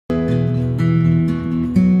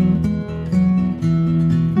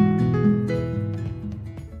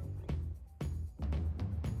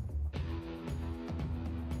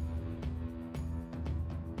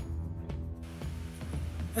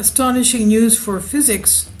Astonishing news for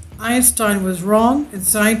physics. Einstein was wrong, and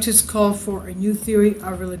scientists call for a new theory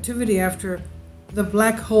of relativity after the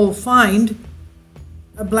black hole find.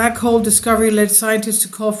 A black hole discovery led scientists to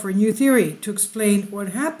call for a new theory to explain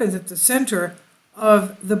what happens at the center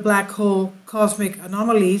of the black hole cosmic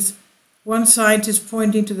anomalies. One scientist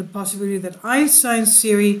pointing to the possibility that Einstein's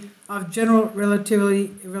theory of general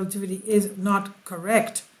relativity is not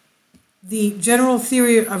correct. The general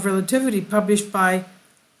theory of relativity, published by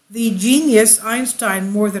the genius Einstein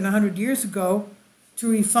more than 100 years ago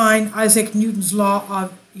to refine Isaac Newton's law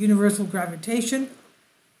of universal gravitation,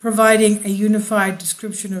 providing a unified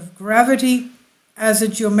description of gravity as a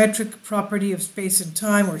geometric property of space and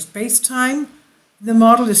time, or space-time. The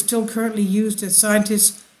model is still currently used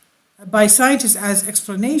by scientists as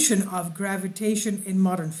explanation of gravitation in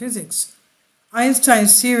modern physics.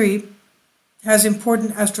 Einstein's theory has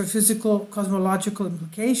important astrophysical cosmological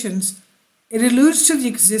implications. It alludes to the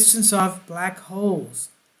existence of black holes,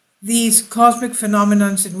 these cosmic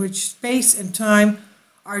phenomena in which space and time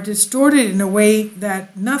are distorted in a way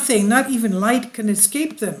that nothing, not even light, can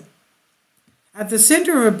escape them. At the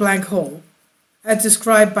center of a black hole, as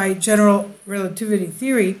described by general relativity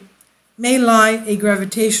theory, may lie a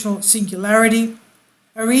gravitational singularity,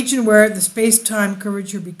 a region where the space-time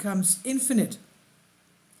curvature becomes infinite.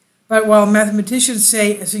 But while mathematicians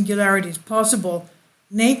say a singularity is possible,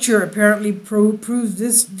 nature apparently proves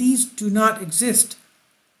these do not exist.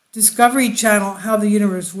 Discovery Channel How the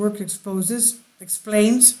Universe Works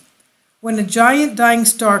explains, when a giant dying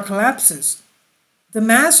star collapses, the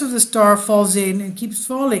mass of the star falls in and keeps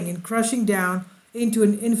falling and crushing down into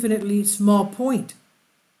an infinitely small point.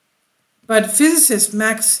 But physicist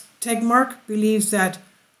Max Tegmark believes that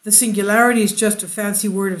the singularity is just a fancy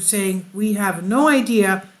word of saying we have no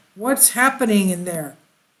idea what's happening in there.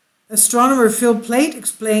 Astronomer Phil Plait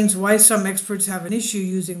explains why some experts have an issue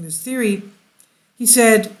using this theory. He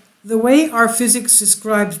said, the way our physics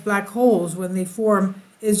describes black holes when they form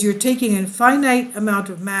is you're taking a finite amount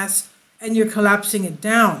of mass and you're collapsing it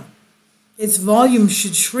down. Its volume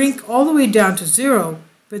should shrink all the way down to zero,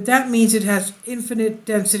 but that means it has infinite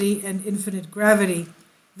density and infinite gravity.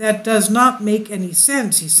 That does not make any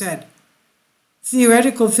sense, he said.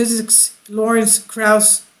 Theoretical physics Lawrence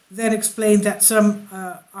Krauss then explained that some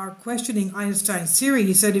are questioning Einstein's theory.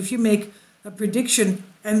 He said, if you make a prediction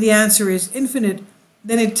and the answer is infinite,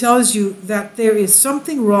 then it tells you that there is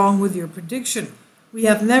something wrong with your prediction. We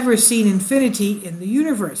have never seen infinity in the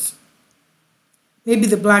universe. Maybe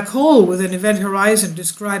the black hole with an event horizon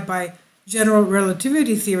described by general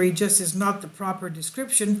relativity theory just is not the proper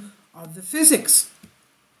description of the physics.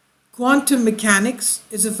 Quantum mechanics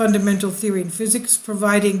is a fundamental theory in physics,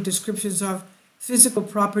 providing descriptions of physical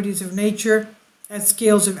properties of nature at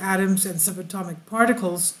scales of atoms and subatomic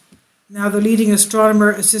particles. Now, the leading astronomer,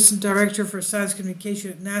 assistant director for science communication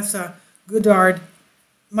at NASA, Goddard,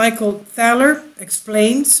 Michelle Thaler,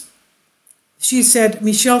 explains. She said,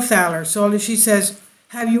 she says,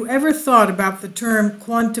 have you ever thought about the term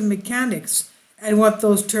quantum mechanics and what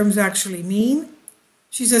those terms actually mean?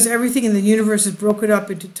 She says everything in the universe is broken up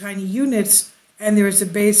into tiny units, and there is a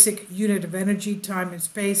basic unit of energy, time, and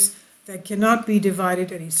space that cannot be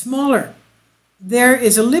divided any smaller. There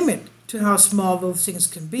is a limit to how small those things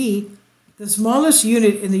can be. The smallest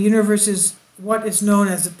unit in the universe is what is known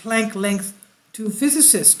as the Planck length to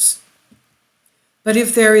physicists. But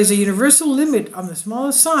if there is a universal limit on the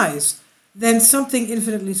smallest size, then something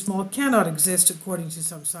infinitely small cannot exist, according to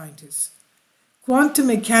some scientists. Quantum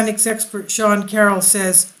mechanics expert Sean Carroll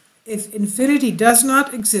says, if infinity does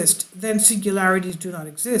not exist, then singularities do not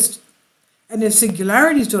exist. And if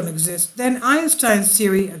singularities don't exist, then Einstein's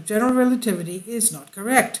theory of general relativity is not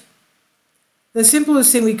correct. The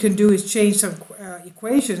simplest thing we can do is change some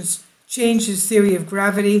equations, change his theory of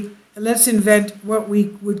gravity, and let's invent what we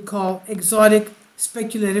would call exotic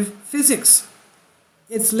speculative physics.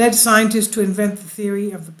 It's led scientists to invent the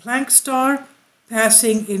theory of the Planck star.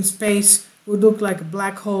 Passing in space would look like a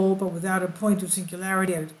black hole, but without a point of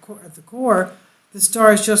singularity at the core. The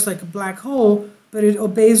star is just like a black hole, but it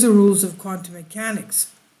obeys the rules of quantum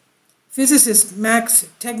mechanics. Physicist Max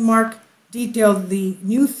Tegmark detailed the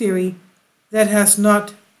new theory that has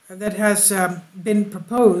been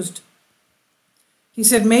proposed. He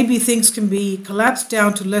said maybe things can be collapsed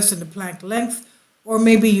down to less than the Planck length, or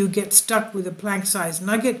maybe you get stuck with a Planck-sized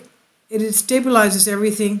nugget. It stabilizes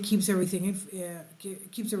everything, keeps everything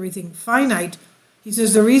finite. He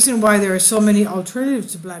says the reason why there are so many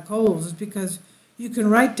alternatives to black holes is because you can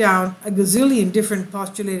write down a gazillion different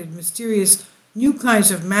postulated mysterious new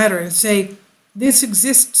kinds of matter and say, this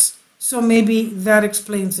exists, so maybe that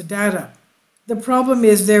explains the data. The problem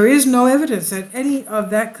is there is no evidence that any of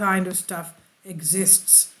that kind of stuff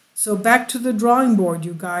exists. So back to the drawing board,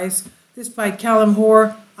 you guys. This by Callum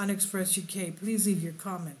Hoare on Express UK. Please leave your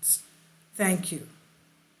comments. Thank you.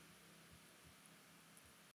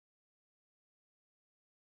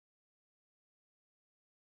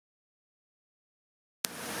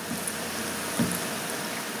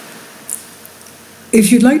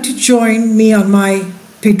 If you'd like to join me on my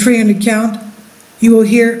Patreon account, you will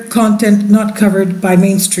hear content not covered by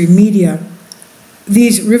mainstream media.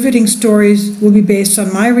 These riveting stories will be based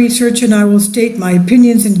on my research, and I will state my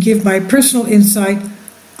opinions and give my personal insight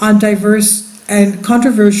on diverse and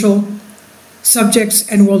controversial subjects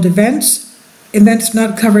and world events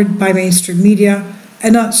not covered by mainstream media,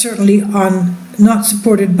 and not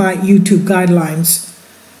supported by YouTube guidelines.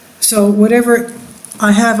 So whatever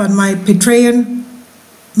I have on my Patreon,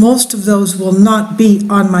 most of those will not be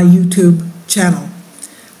on my YouTube channel.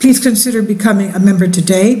 Please consider becoming a member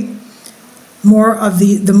today. More of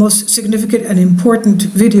the most significant and important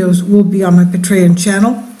videos will be on my Patreon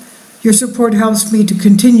channel. Your support helps me to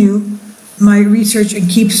continue my research and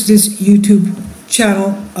keeps this YouTube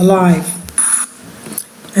channel alive.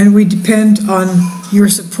 And we depend on your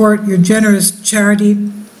support, your generous charity,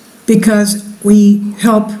 because we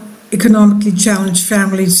help economically challenged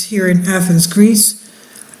families here in Athens, Greece,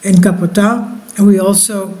 in Kapota, and we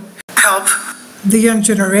also help the young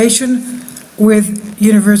generation with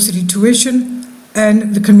university tuition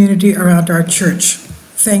and the community around our church.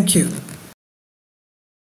 Thank you.